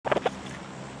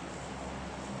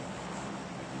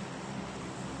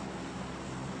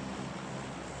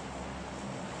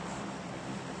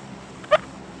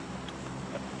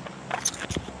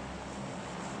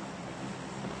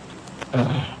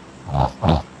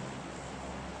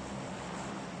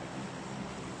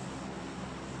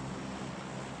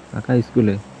কাকা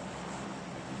স্কুলে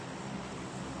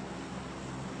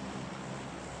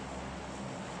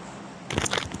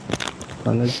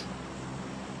কলেজ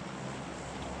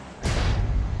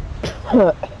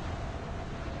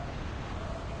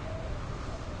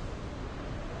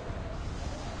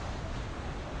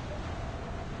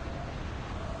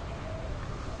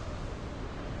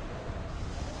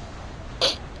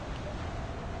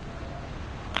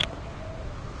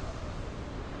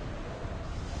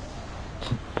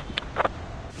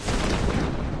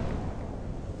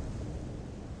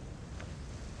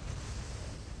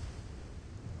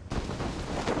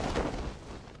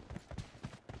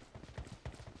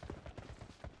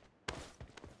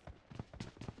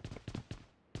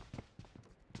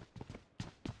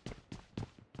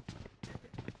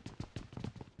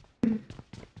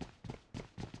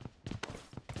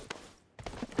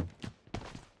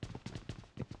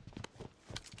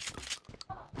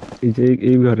এই যে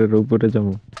এই ঘরের উপরে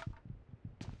যাবো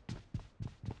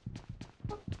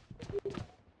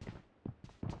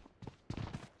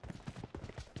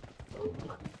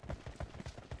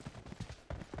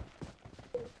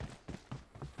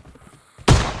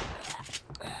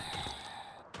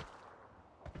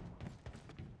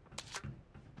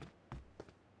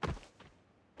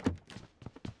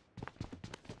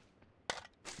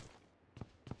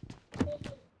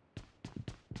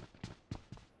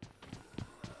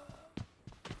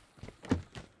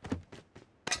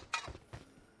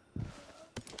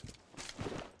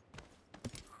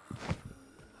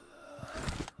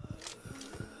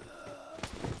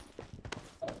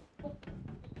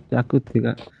চাকুর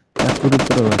থেকে চাকুর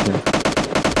উপরে আছে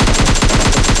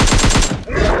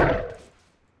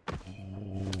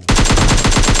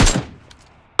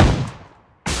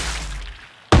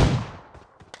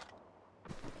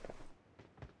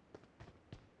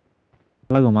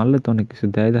লাগো মারলে তো অনেক কিছু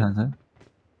দেয় দেখা যায়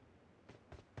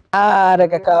আরে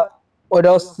কাকা ওটা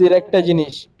অস্থির একটা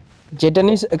জিনিস যেটা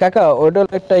নিস কাকা ওটা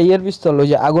হলো একটা ইয়ের পিস্তল ওই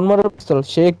যে আগুন মারার পিস্তল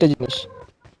সে একটা জিনিস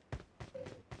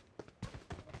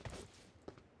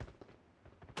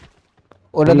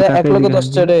এই ওটাতে এক কাকা লক্ষ এদিকে 10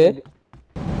 হানছে টারে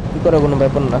কি করে কোনো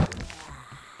ব্যাপার না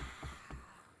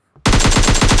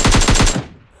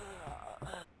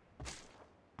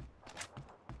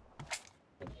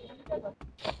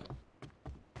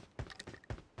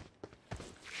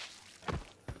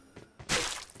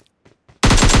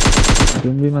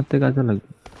জম্বি মারতে কাজে লাগবে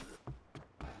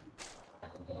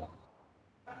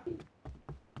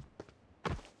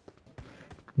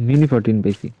মিনি 14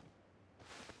 পেয়েছি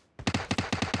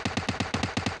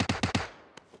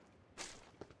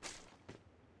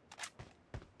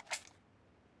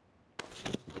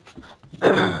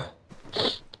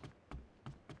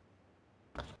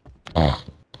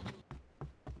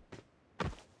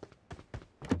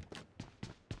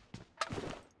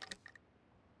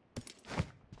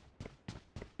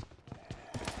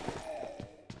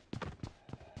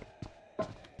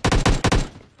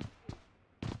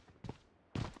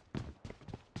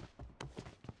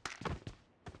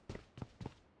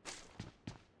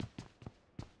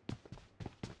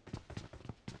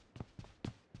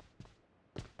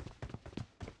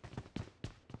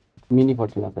মিনি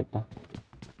 14 আছে একটা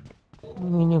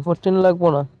মিনি 14 লাগবো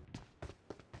না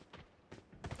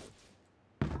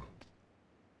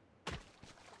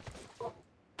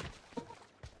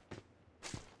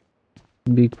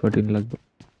বিগ 14 লাগবে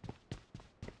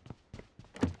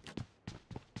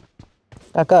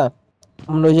কাকা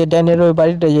আমরা ওই যে ড্যানের ওই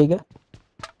বাড়িটা জায়গা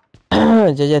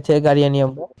যে যাতে গাড়ি আনি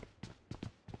আমরা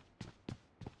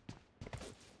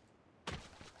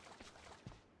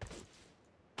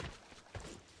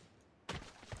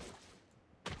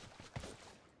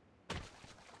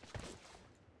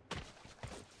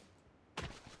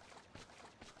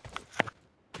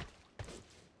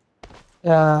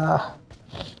আহ,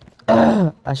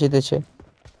 আসিতেছে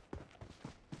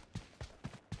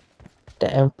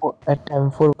একটা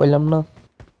M4 পেলাম না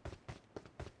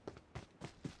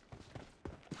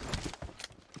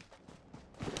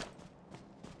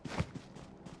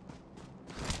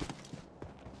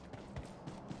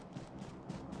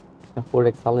একটা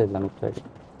 4x চালাই দিলাম একটু আগে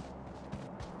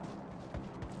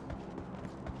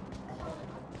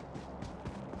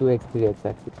 2x 3x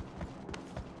আছে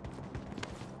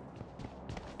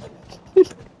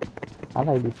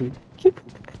আলাই দিছি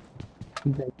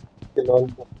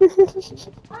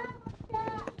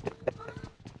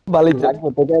বালিতে লাগবে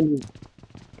তো কেন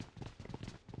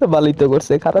বালিতে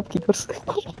করছে খারাপ কি করছে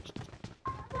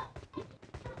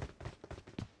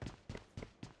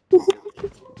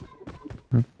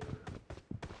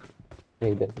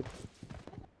এই দেখো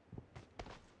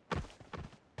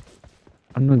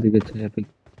অন্যদিকে চাই এপিক,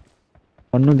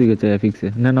 অন্যদিকে চাই এপিক্সে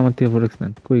নেন আমার থেকে ফোরেক্স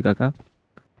নেন। কই কাকা?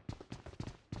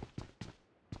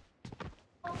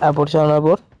 তারপর চালানোর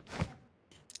পর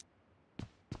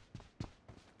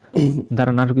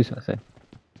দাঁড়ান আরো কিছু আছে।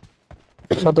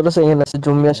 17 সেকেন্ড আছে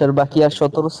জম্বি আসার, বাকি আর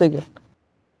 17 সেকেন্ড।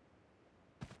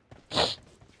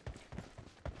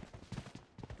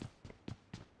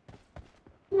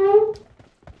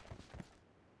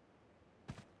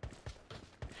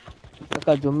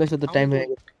 কাকা জম্বি আসার তো টাইম হয়ে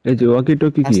গেছে। এই যে ওয়াকি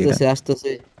টকি কি এটা? আসতেছে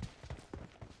আসতেছে।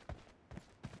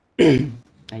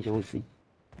 আইসা বলছি।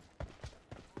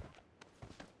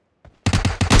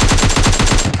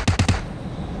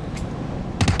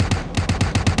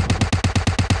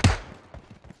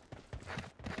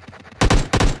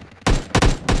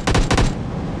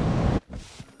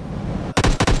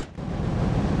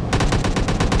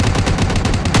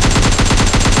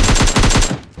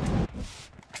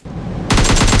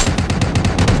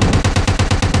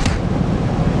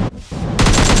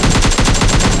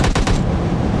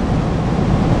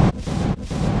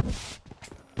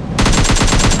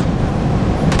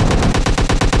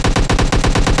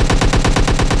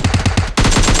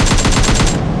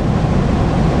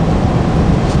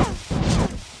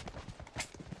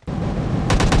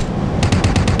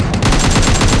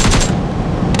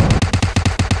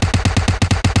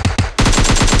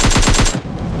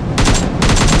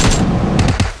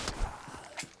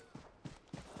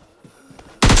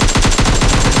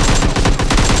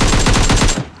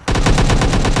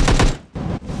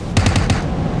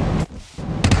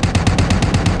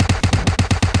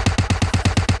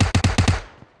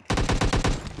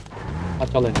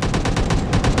 চলেন।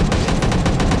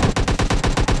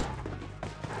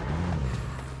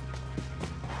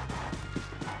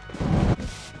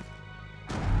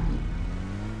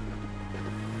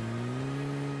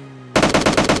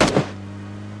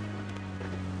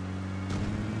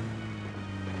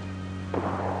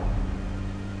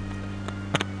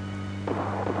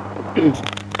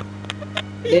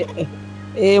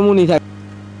 এমনই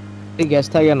থাকে, গ্যাস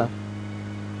থাকে না,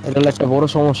 এটা হলো একটা বড়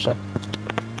সমস্যা।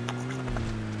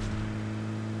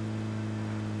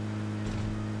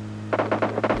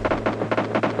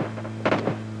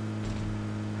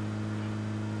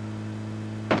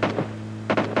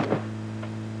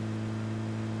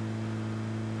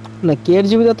 না কেয়ার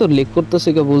জিবিটা তো লেক করতেছে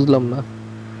কে বুঝলাম না,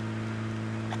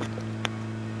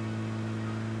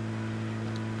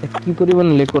 কি পরিমাণ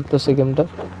লেক করতেছে গেমটা।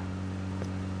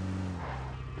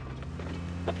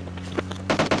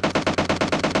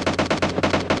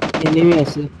 এনিমি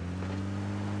আছে।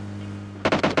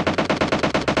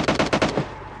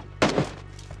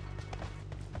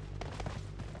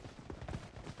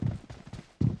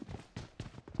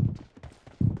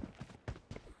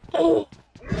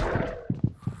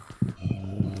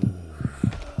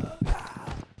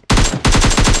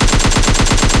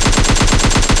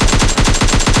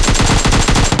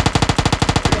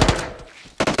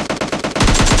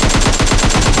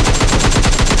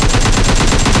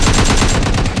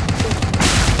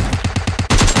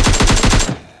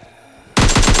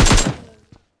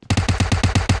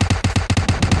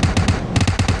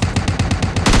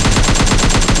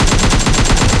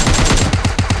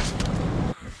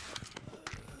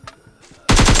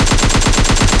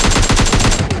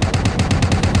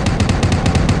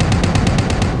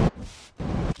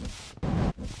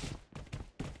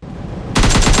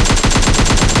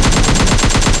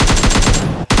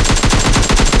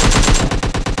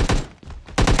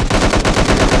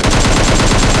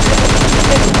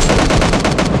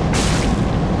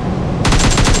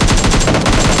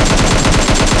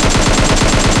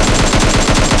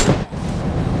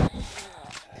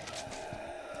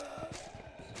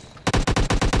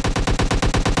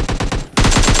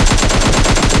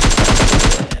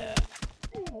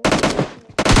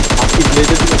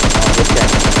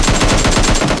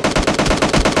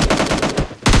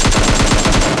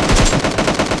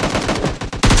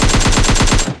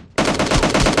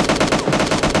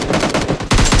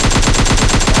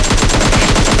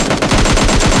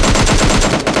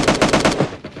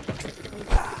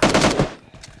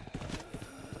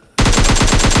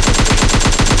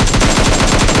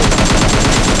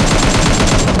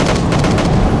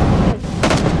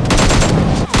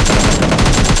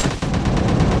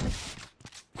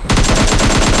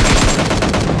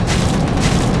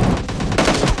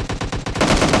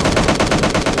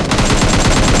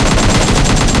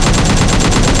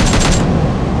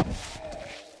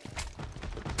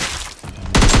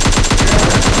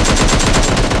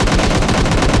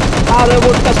 আরে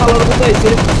বোটটা চালানোর মতো হয়েছে।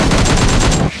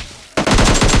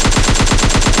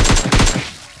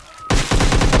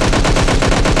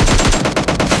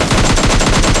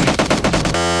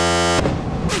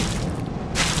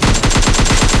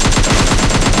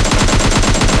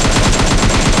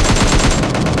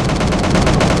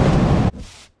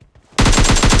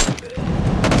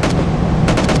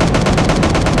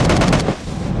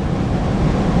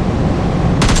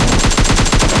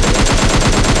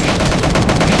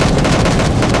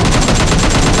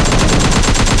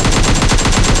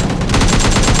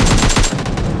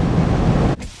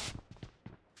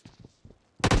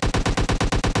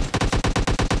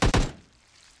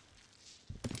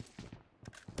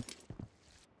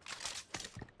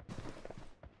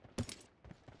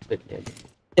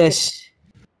 শেষ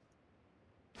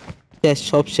শেষ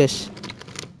সব শেষ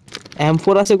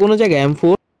M4 আছে কোন জায়গায়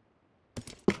M4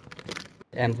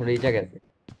 M4 এই জায়গায় আছে।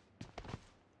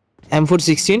 M4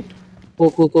 16 কো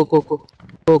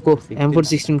M4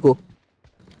 16 কো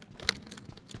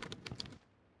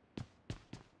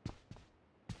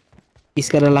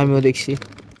ইসকারাল আমিও দেখছি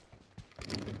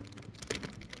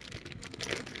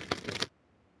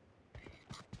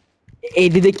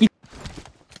এইদিকে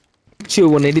কিচ্ছু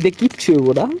হবো না এদিকে কিচ্ছু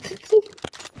হবো না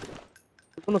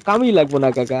কোনো কামই লাগবো না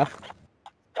কাকা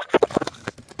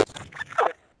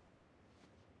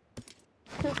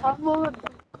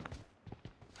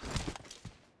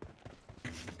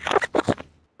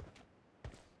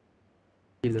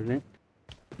কিলো রে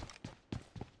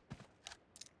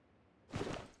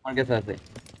আমার কাছে আছে।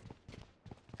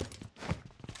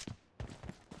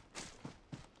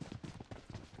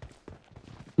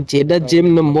 যেটা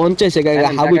যেমন মন চাইছে কাকা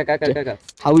কাকা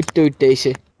হাউইটটা উইটটা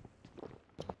এসে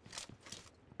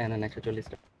নেন 140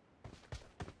 টাকা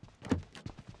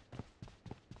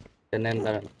নেন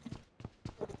দাঁড়ান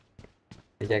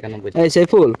এই যে 91 এই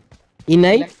সাইফুল ই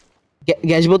নাই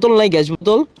গ্যাস বোতল নাই গ্যাস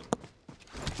বোতল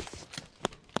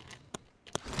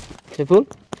সাইফুল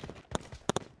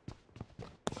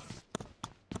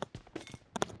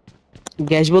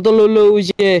গ্যাস বোতল হলো ওই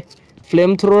যে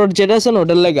ফ্লেম থ্রোয়ার যেটা আছে না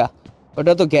ওটার লাগা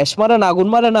ওটা তো গ্যাস মারে না আগুন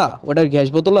মারে না ওটার গ্যাস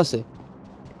বোতল আছে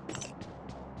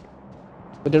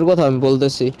ওটার কথা আমি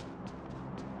বলতেছি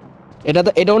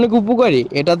এটা অনেক উপকারী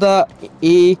এটা তো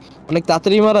এই অনেক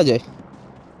তাড়াতাড়ি মারা যায়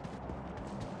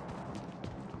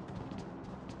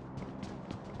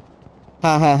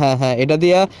হ্যাঁ এটা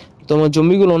দিয়া তোমার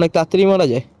জম্বিগুলো অনেক তাড়াতাড়ি মারা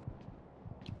যায়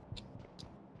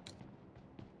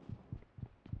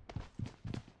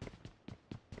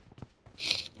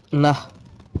না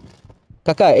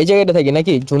কাকা এই জায়গাটা থাকি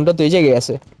নাকি জুনটা তো এই জায়গায়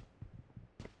আছে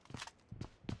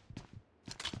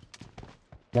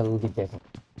যাবো দিতে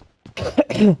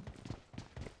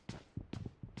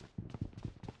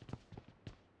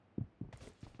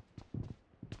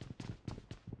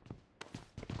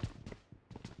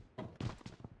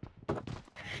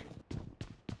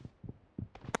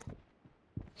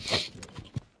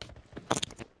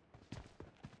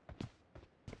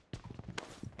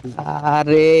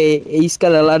আরে এই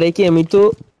স্কালার আরে কি আমি তো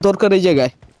দরকার এই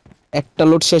জায়গায় একটা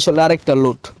লোড শেষ হলে আরেকটা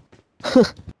লোড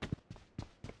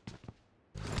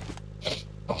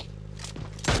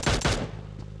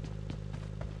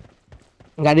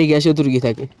গাড়ি গ্যাসে তুর্কি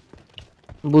থাকে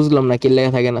বুঝলাম না কি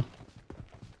লেখা থাকে না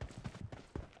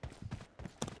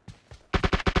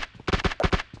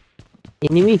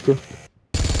এনিমি তো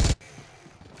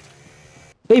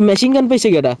এই মেশিন গান পাইছে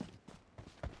কেডা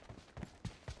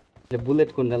বুলেট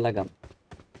কোনটা লাগাম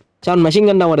চান মেশিন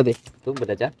গান আমারে দে তো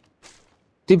বেটা যা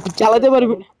তুই চালাতে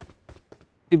পারবি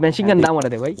তুই মেশিন গান আমারে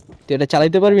দে ভাই তুই এটা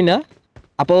চালাতে পারবি না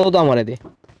আপাতত আমারে দে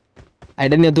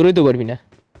আইডা নিয়ে দূরেই তো পারবি না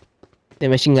দে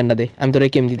মেশিন গানটা দে আমি তোরে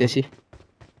কেম দিতেছি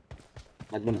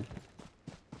লাগবে না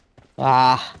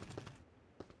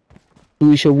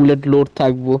 200 বুলেট লোড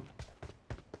থাকবো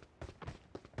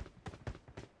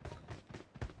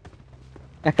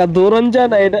একটা দৌড়ন যা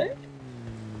না এটা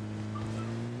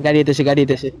গাড়ি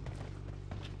এতেছে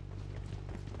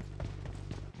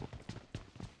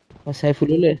সাইফুল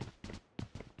হলে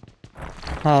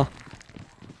হ্যাঁ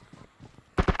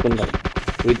কোনটা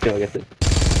উইথ হয়ে গেছে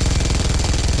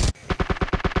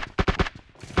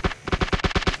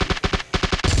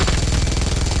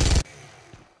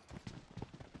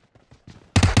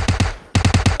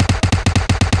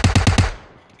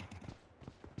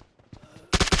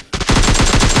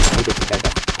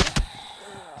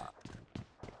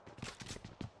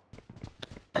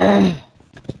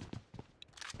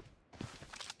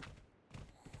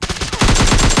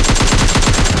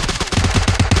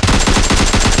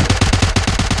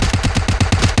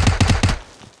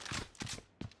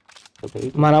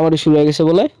মারামারি শুরু হয়ে গেছে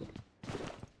বলে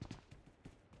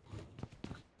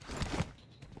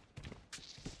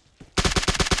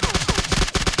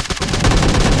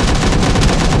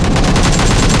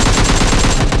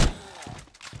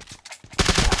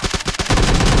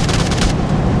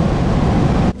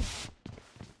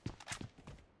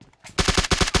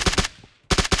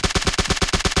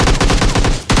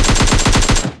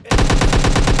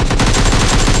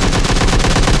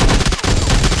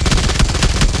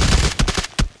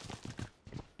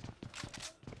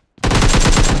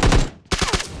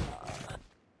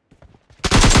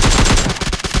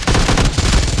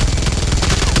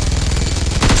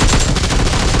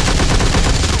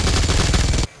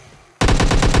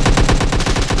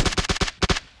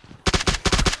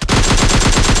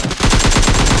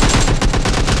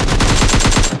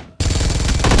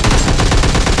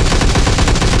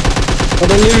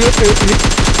এই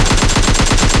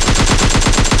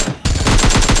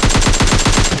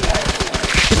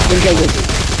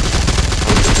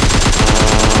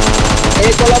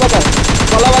কলা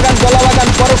বাগান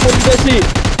পরে ফোন বেশি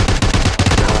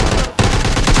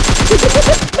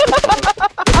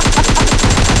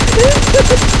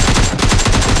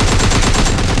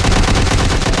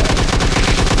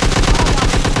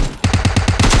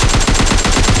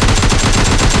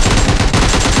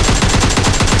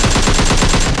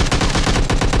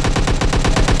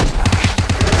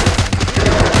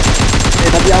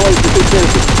এটা দিয়ে আমার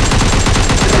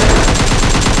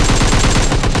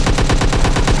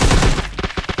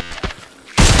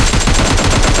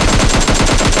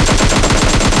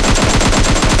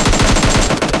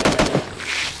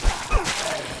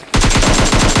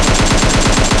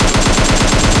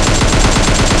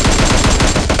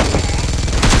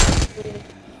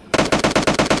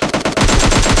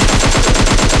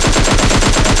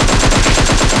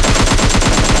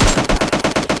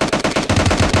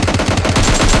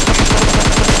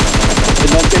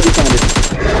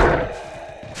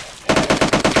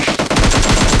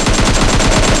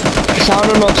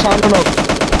Sound knock.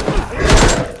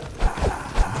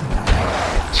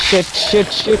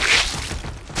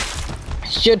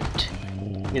 Shit.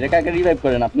 এটা কাকে রিভাইভ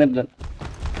করেন আপনার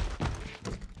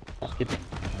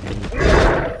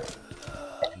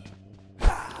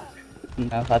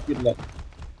না ফাতির লোক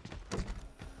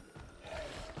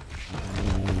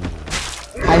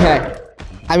হাই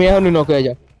আমি এখনই নক হয়ে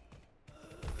যাও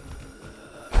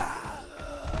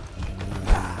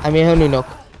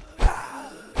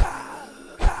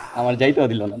আমার যাইতেও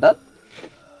দিল না দাদ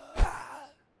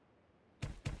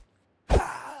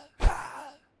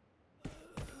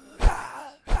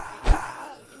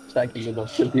সাইকেলে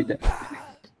বসে দিতে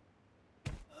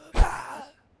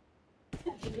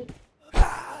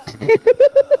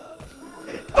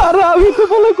আরে আমি তো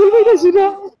বলে খুলবে গেছি না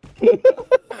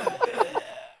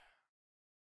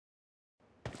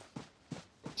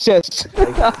শেষ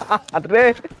আরে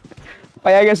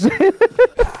পায়া গেছে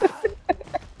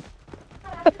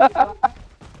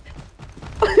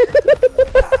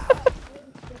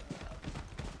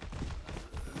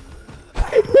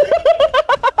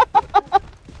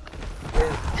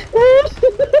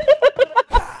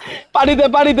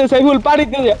পানিতে সাইফুল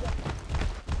পানিতে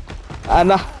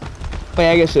না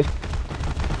পায়া গেছে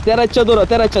তেরা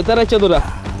চদুরা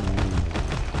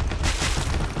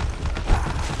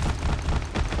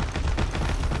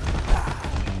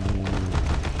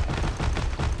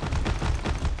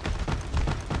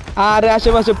আরে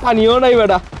আশেপাশে পানিও নাই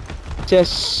বেটা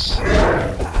শেষ